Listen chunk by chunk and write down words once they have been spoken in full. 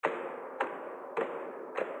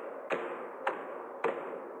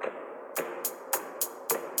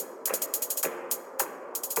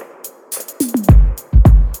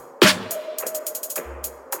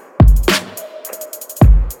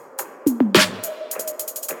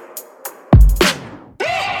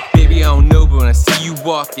I see you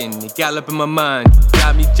walking. You gallop in my mind, you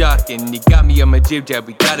got me jocking. You got me on my jib jab,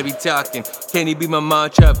 we gotta be talking. Can you be my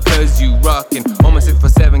mantra, cause you rockin'? On my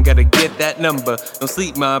 647, gotta get that number. Don't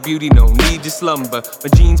sleep, my beauty, no need to slumber. My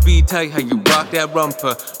jeans be tight, how you rock that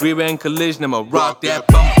rumper. Rear end collision, I'ma rock that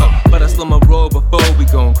bumper. But I slow my roll before we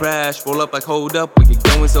gon' crash. Roll up like hold up when you're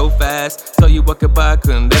going so fast. Saw you walking by,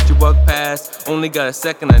 couldn't let you walk past. Only got a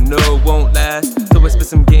second, I know it won't last. So I spit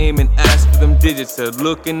some game and ask for them digits. To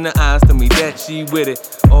look in the eyes, tell me that she with it.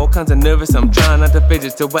 All kinds of nervous, I'm trying not to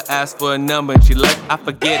fidget. So I ask for a number and she like, I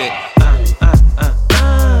forget it.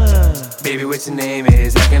 Baby, what's your name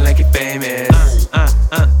is? Acting like you're famous.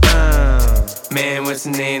 Man, what's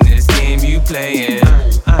the name of this game you playin'?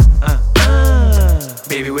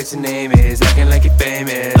 Baby, what's your name is? Acting like you're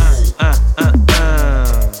famous.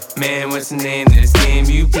 Man, what's the name of this game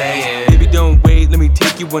you playin'? Baby, don't wait, let me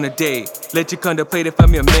take you on a date. Let you contemplate if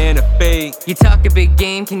I'm your man or fate. You talk a big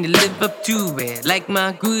game, can you live up to it? Like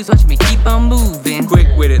my grooves, watch me keep on moving. Quick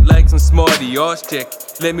with it, like some smarty arse chick.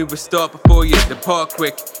 Let me restart before you depart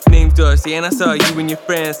quick. Name's Darcy and I saw you and your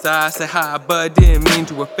friends. So I said hi, but I didn't mean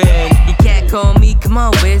to offend. You can't call me, come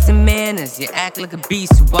on, where's the manners? You act like a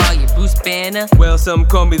beast, who are you, Bruce Banner? Well, some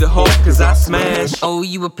call me the Hulk, cause I smash. Oh,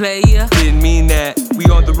 you a player? Didn't mean that, we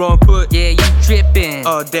on the wrong foot. Yeah, you trippin'.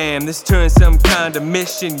 Oh damn, this turns some kind of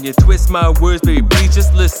mission. You twist my words, baby, please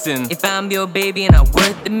just listen. If I'm your baby and I'm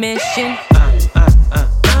worth the mission.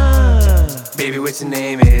 Baby, what's your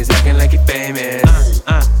name is? Acting like you're famous.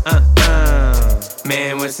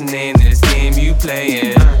 Man, what's the name of this game you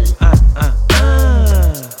playin'?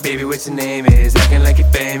 Baby, what's your name is? Acting like you're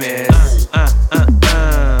famous.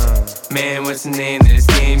 Man, what's the name of this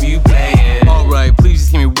game you playin'? Alright, please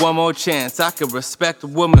just give me one more chance. I could respect a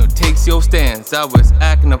woman who takes your stance. I was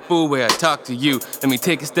acting a fool where I talked to you. Let me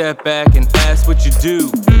take a step back and ask what you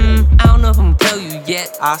do. I don't know if I'm gonna tell you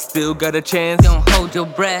yet. I still got a chance. Don't hold your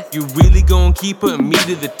breath. You really gon' keep putting me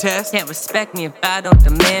to the test? Can't respect me if I don't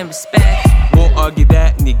demand respect. Won't argue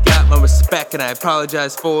that, and you got my respect. And I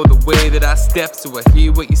apologize for the way that I stepped. So I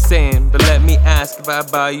hear what you're saying, but let me ask, if I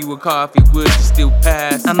buy you a coffee, would you still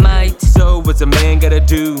pass? I might. So what's a man gotta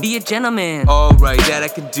do? Be a gentleman. Alright, that I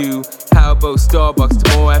can do. How about Starbucks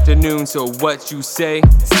tomorrow afternoon? So what you say?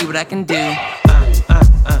 See what I can do.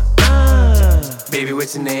 Baby,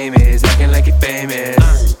 what's your name is? Acting like you're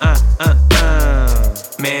famous.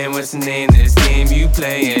 Man, what's the name of this game you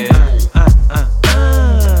playin'?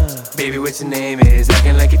 Baby, what's your name is?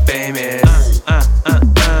 Acting like you're famous.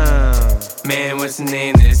 Man, what's the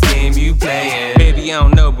name of this game you playin'? Baby, I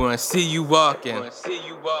don't know, but when I see you walking.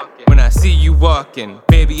 When I see you walking.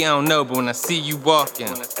 Baby, I don't know, but when I see you walking.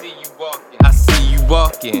 I see you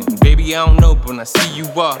walking. Baby, I don't know, but when I see you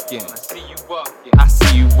walking. I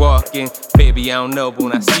see you walking. Baby, I don't know, but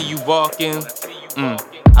when I see you walking.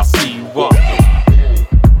 I see you walking.